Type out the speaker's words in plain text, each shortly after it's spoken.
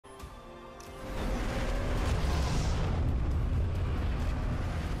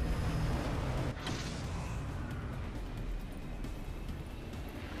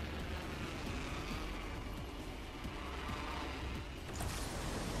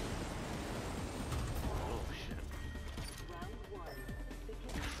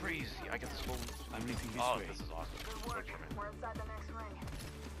easy. I get this whole. I'm leaving this Oh, way. this is awesome. Good work. We're inside the next ring.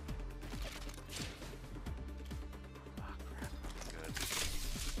 Ah, crap. Good.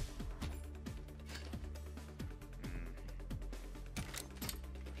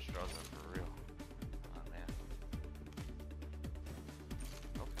 We're struggling for real. Oh man.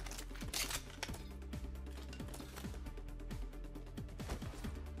 Okay.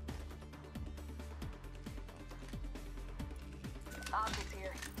 Optics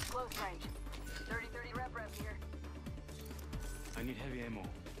here. Close range. 30-30 rep here. I need heavy ammo.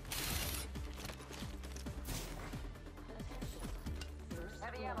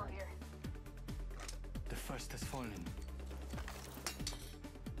 Heavy ammo here. The first has fallen.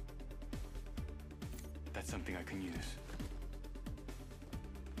 That's something I can use.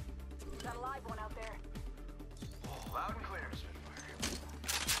 Got a live one out there. Loud and clear.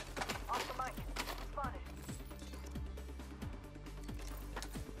 Off the mic. Spotted.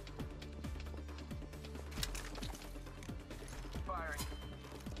 Firing.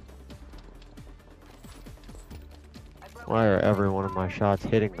 Why are every one of my shots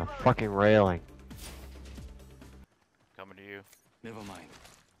hitting the fucking railing? Coming to you. Never mind.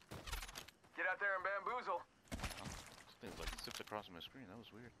 Get out there and bamboozle. Oh, this thing's like zipped across my screen. That was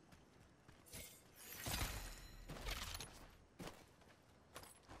weird.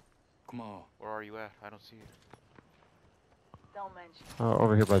 Come on. Where are you at? I don't see you. Don't mention.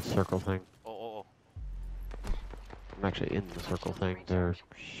 Over here by the circle thing. Oh. I'm actually in the circle thing. They're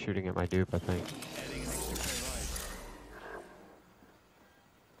shooting at my dupe, I think. Adding an extra pair of eyes.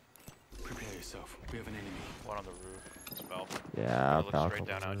 Prepare yourself. We have an enemy. One on the roof. It's Falcon. Yeah, It looks Falcon.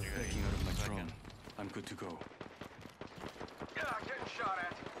 straight down on you. Backing out of my Second. drone. I'm good to go. Getting shot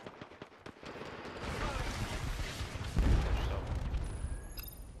at.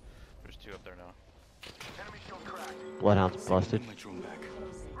 There's two up there now. Enemy shield cracked. Bloodhound's busted. Sending my drone back.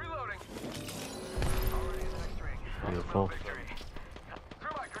 Reloading. Already in the next ring. Beautiful. Victory.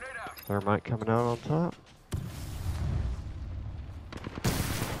 Thermite grenade out. Thermite coming out on top.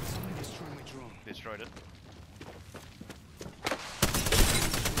 Somebody destroy my drone. Destroyed it.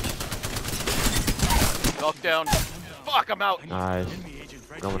 Knockdown. Fuck, I'm out. Nice. Enemy agent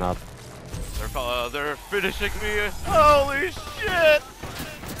right Coming here. up. They're finishing me. Holy shit.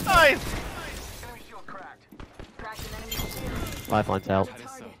 Nice. Enemy shield cracked. Cracked an enemy shield. Lifeline's out. How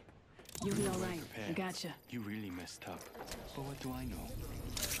does so? You'll be all right. Prepare. I gotcha. You really messed up. But what do I know?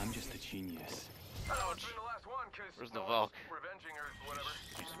 I'm just a genius. Ouch. Where's the Valk?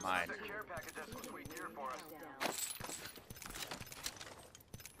 She's mine.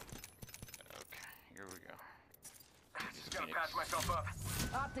 Okay, here we go. Just gotta patch myself up.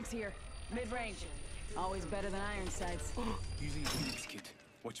 Optics here. Mid-range. Always better than iron sights. Using a Phoenix kit.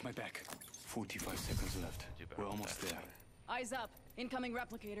 Watch my back. 45 seconds left. We're almost there. Eyes up. Incoming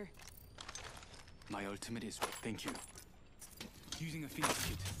replicator. My ultimate is... Thank you. Using a Phoenix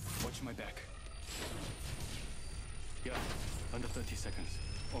kit. Watch my back. Yeah, under 30 seconds.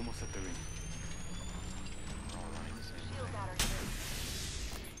 Almost at the ring. Shield battery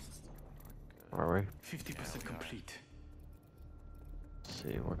here. Are we? 50% complete. Let's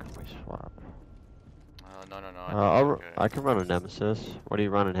see, what can we swap? No. I can run a Nemesis. What are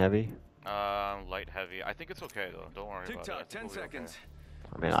you running, heavy? Light heavy. I think it's okay though. Don't worry about it. I think 10 we'll be seconds.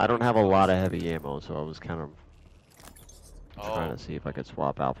 I mean, I don't have a lot of heavy ammo, so I was kind of Okay. trying to see if I could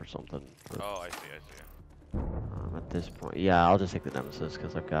swap out for something. But, Oh, I see. at this point, yeah, I'll just take the Nemesis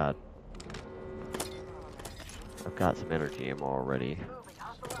because I've got some energy ammo already. Moving.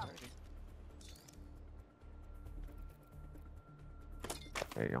 Hostile up.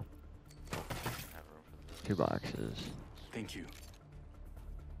 There you go. Have room for this. 2 boxes. Thank you.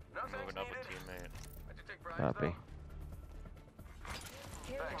 Moving up a teammate. Copy.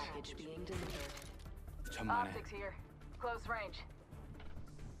 Care package being delivered. Chamane. Optics here. Close range.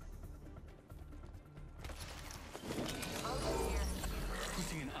 Optics here.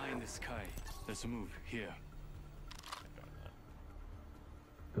 Putting an eye in the sky. Let's move. Here.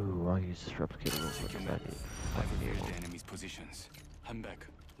 Ooh, I'll use this replicator real quick Secure if I map. need I've fucking revealed ammo. the enemy's positions. I'm back.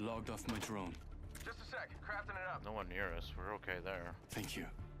 Logged off my drone. Just a sec. Crafting it up. No one near us. We're okay there. Thank you.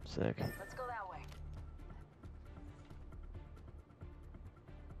 Sick. Let's go that way.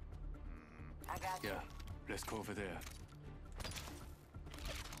 I got you. Yeah, let's go over there. I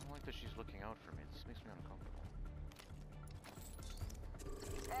don't like that she's looking out for me. This makes me uncomfortable.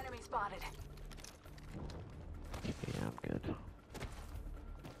 Enemy spotted. Yeah, I'm good.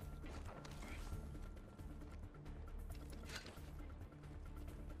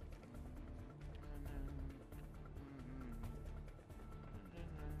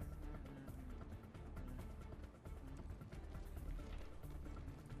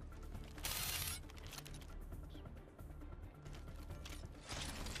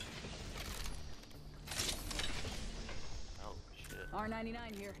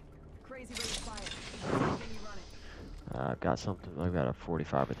 R99 here. Crazy rate of fire. Continue running. I've got something. I've got a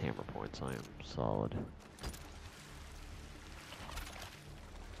 45 with hammer points. I am solid.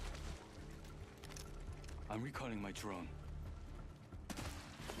 I'm recalling my drone.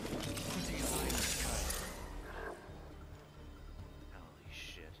 Putting an eye in the sky. Holy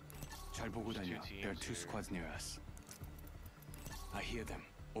shit. 잘 보고 There's 다녀. two There are teams two here. squads near us. I hear them.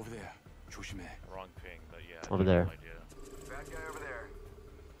 Over there. 조심해. Wrong ping, but yeah. I Over have there. no idea. Bad guy over there.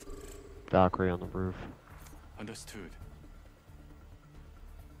 Valkyrie on the roof. Understood.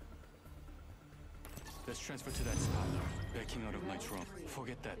 Let's transfer to that spot. Backing out of my drone.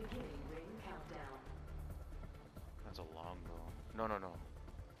 Forget that. That's a longbow. No, no, no.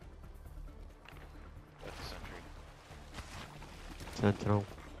 That's a sentry. Sentinel.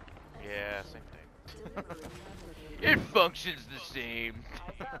 Yeah, same thing. It functions the same.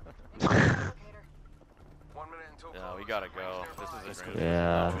 1 minute until No, we close. gotta go. Range This nearby. is go. not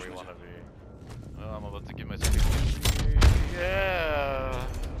Yeah. where we want to be. Oh, I'm about to give myself a yeah.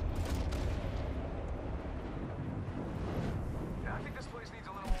 Yeah, I think this place needs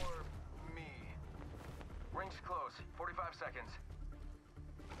a little more me. Range close. 45 seconds.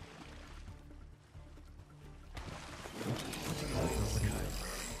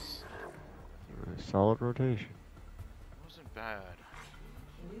 Solid rotation. Wasn't bad.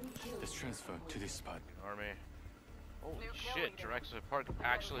 Let's transfer to this spot. Army. Holy New shit, killing. Jurassic Park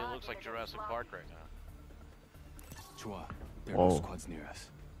actually looks like Jurassic Park right now. 좋아. There are no Whoa. squads near us.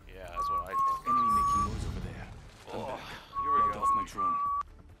 Yeah, that's what I thought. Enemy making noise over there. I'm Oh, back. here we Logged go. off my drone.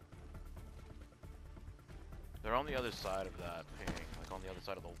 They're on the other side of that ping, like on the other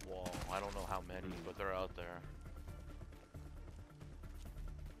side of the wall. I don't know how many, but they're out there.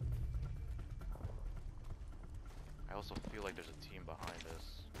 I also feel like there's a team behind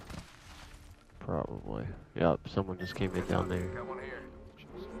us. Probably. Yep, someone just came in down there. Got one here.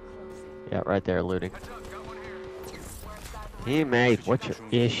 Yeah, right there, looting. Heads up, got one here. Teammate, what's your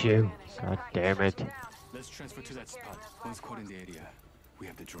issue? God damn it. Let's transfer to that spot. One squad in the area. We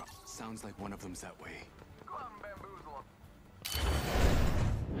have the drone. Sounds like one of them's that way. Go out and bamboozle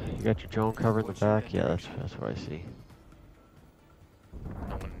 'em. You got your drone covering the back? Yeah, that's what I see.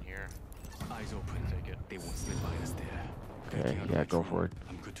 No one in here. Eyes open. Take it. They won't slip by us there. Okay, Backing out of yeah, my go drone. for it.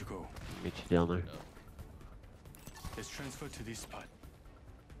 I'm good to go. Meet you down there. Let's transfer to this spot.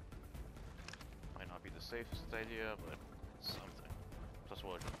 Might not be the safest idea, but it's something. Plus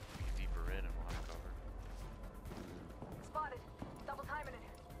we'll be deeper in and we'll have it covered. Spotted. Double timing it.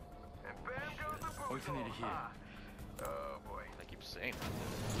 And bam goes the boozle. Alternator here. Ah. Oh boy. I keep saying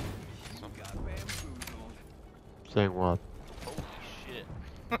that. Something. Saying what? Holy shit.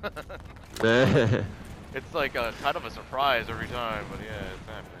 Yeah, It's like a kind of a surprise every time, but yeah, it's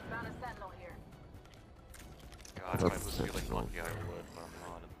happening. Found a sentinel here. God, if I was feeling lucky, I would, but I'm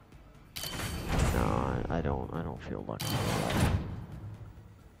not. no, I don't feel lucky.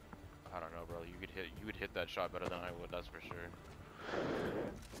 I don't know, bro. You would hit that shot better than I would. That's for sure.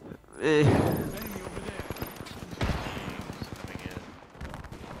 Eh. Enemy over there. Teams coming in.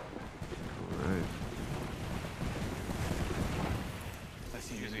 Alright. I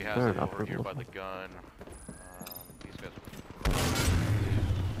see Usually enemy. has Fair it enough, over here we're by the looking. gun. These guys.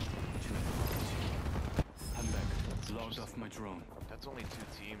 I'm back. Logged off my drone. That's only two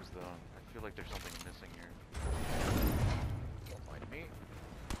teams, though. I feel like there's something missing here. Don't mind me.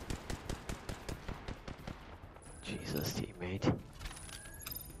 Jesus, teammate. Can't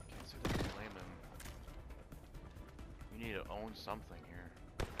see the flame him. You need to own something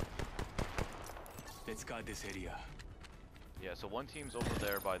here. Let's guard this area. Yeah, so one team's over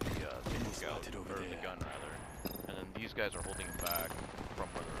there by the scout, spotted over or the there. gun rather, and then these guys are holding him back from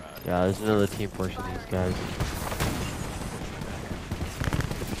where they're at. Yeah, there's another team pushing these guys.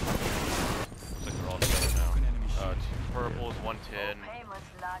 Looks like they're all together now. An enemy Two purples, 110. Painless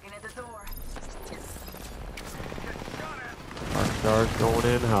knocking at the door. Arc Star's going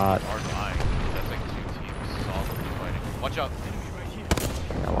in hot. Are dying. That's like two teams solidly fighting. Watch out! Enemy right here.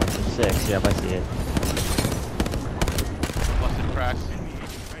 Yeah, watch the 6. Yep, I see it. Busted cracks. Enemy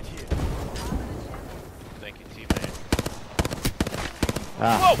agent right here. Thank you, teammate.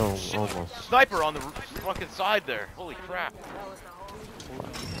 Ah, Whoa! so Shit. almost. Sniper on the fucking side there. Holy crap.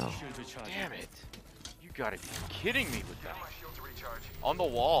 Hell. Shields recharging. Damn it. You gotta be kidding me with that. My shield to recharge. On the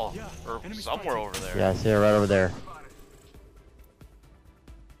wall. Yeah, Or enemy somewhere spotted. over there. Yeah, I see it right over there.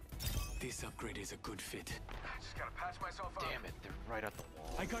 This upgrade is a good fit. Just gotta patch myself up. Damn it, they're right at the wall.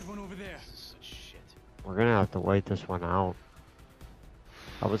 I got one over there. This is such shit. We're gonna have to wait this one out.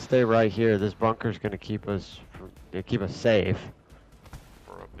 I would stay right here. This bunker's gonna keep us safe.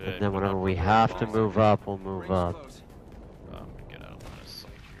 For a bit. And then but whenever not we for have very to long. move up, we'll move up. Get out.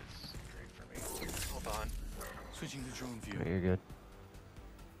 Switching to drone view. Okay, you're good.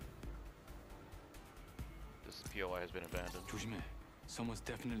 This POI has been abandoned. 조심해. Someone's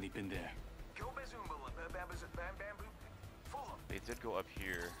definitely been there. Go bamboo. Fool 'em. They did go up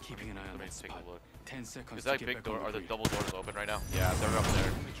here. Keeping an eye on Let me that take spot. a look. 10 seconds Is to that get big back door? on Are the grid. double doors open right now? Yeah, they're up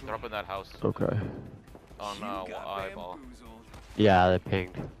there. They're up in that house. Okay. On eyeball. Yeah, they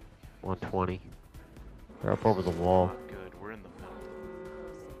pinged. 120. They're up over the wall. Not good. We're in the middle.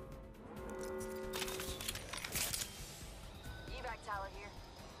 Evac tower here.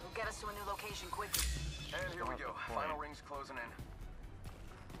 Will get us to a new location quickly. And here we Not go. the point. Final rings closing in.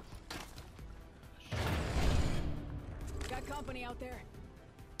 Got company out there.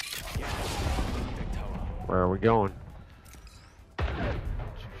 Big tower. Where are we going?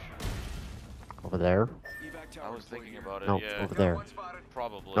 Over there? Evac tower I was deployed thinking here. about it. Nope, Yeah, over there. One spotted.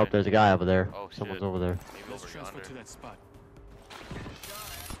 probably. Nope, there's a guy over there. Oh, Someone's shit. over there. Maybe Let's over transfer yonder. to that spot.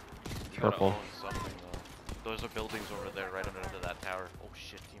 You gotta Purple. own something though. Those are buildings over there, right under that tower. Oh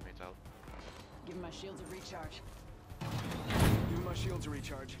shit, teammates out. Give my shields a recharge. Give my shield to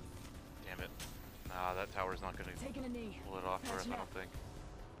recharge. Damn it. Nah, that tower's not gonna Taking a knee. pull it off for us, I Patching don't up. think.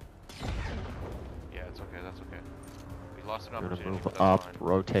 Yeah, it's okay, that's okay. We lost an I'm gonna opportunity, move but that's up, fine.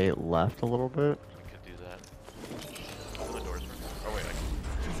 rotate left a little bit. We could do that. Open the doors for me. Oh wait, I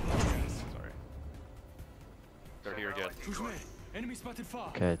sorry. They're here again. 조심해. Enemy spotted far.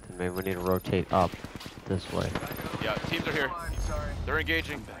 Okay, then maybe we need to rotate up this way. Yeah, teams are here. Come on, sorry. They're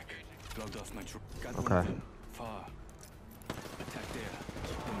engaging. I'm back. Logged off my drone. Got one Okay. of them. Far. Attack there.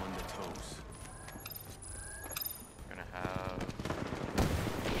 Keep them on their toes. We're gonna have.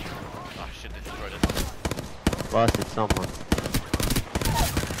 Oh shit, they destroyed it. Busted someone.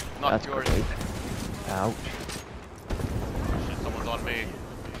 Not That's yours. great. Ouch. Shit, someone's on me.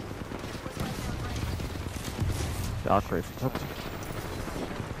 Valkyrie. Oops.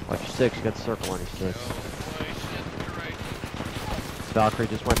 Watch your six, you got the circle on your six. Oh shit, you're right. Valkyrie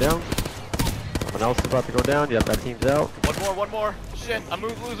just went down. Someone else is about to go down. Yep, that team's out. One more. Shit, I'm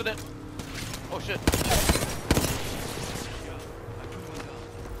losing it. Oh shit.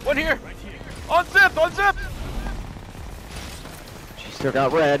 One here. Unzip. She still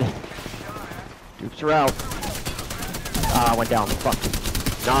got red. Dukes are out. Ah, went down. Fuck.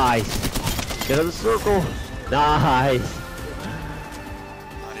 Nice. Get in the circle. Nice.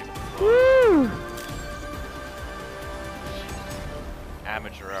 Not even Woo.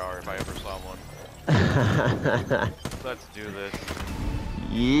 amateur hour if I ever saw one. Let's do this.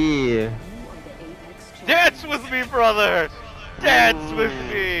 Yeah. Dance with me, brother! Dance with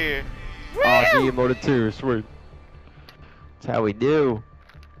me! Oh, she emoted too. Sweet. That's how we do.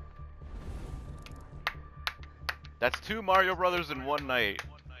 That's 2 Mario Brothers in one night.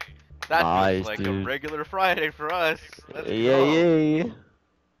 That Nice, feels like dude. a regular Friday for us. Let's Yeah, go. yeah.